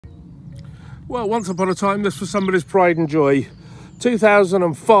Well, once upon a time, this was somebody's pride and joy.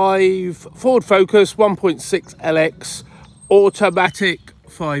 2005 Ford Focus 1.6 LX, automatic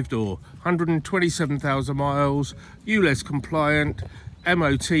 5-door, 127,000 miles, ULEZ compliant,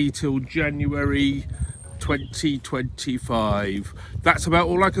 MOT till January 2025. That's about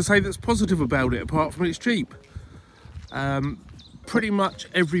all I can say that's positive about it, apart from it's cheap. Pretty much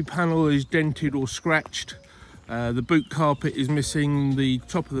every panel is dented or scratched. The boot carpet is missing, the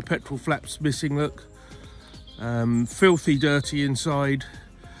top of the petrol flap's missing, look. Filthy dirty inside,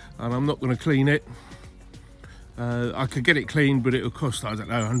 and I'm not going to clean it. I could get it cleaned, but it'll cost, I don't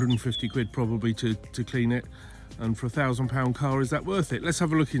know, 150 quid probably to clean it. And for £1,000 car, is that worth it? Let's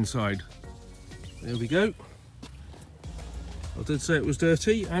have a look inside. There we go. I did say it was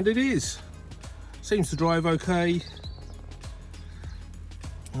dirty, and it is. Seems to drive okay.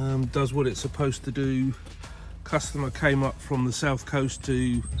 Does what it's supposed to do. Customer came up from the south coast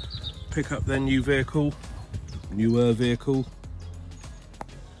to pick up their newer vehicle,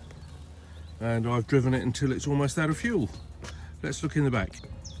 and I've driven it until it's almost out of fuel. Let's look in the back.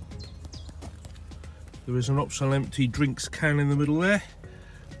 There is an optional empty drinks can in the middle there.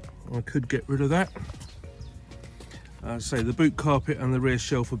 I could get rid of that. So the boot carpet and the rear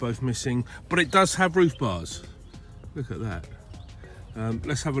shelf are both missing, but it does have roof bars. Look at that.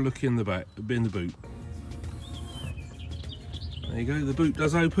 Let's have a look in the back, in the boot. There you go, the boot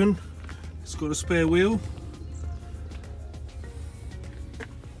does open. It's got a spare wheel.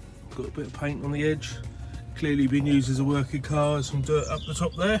 Got a bit of paint on the edge. Clearly been used as a working car. There's some dirt up the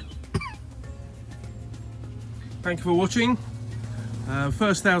top there. Thank you for watching.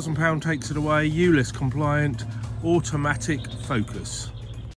 First £1,000 takes it away. ULEZ compliant, automatic Focus.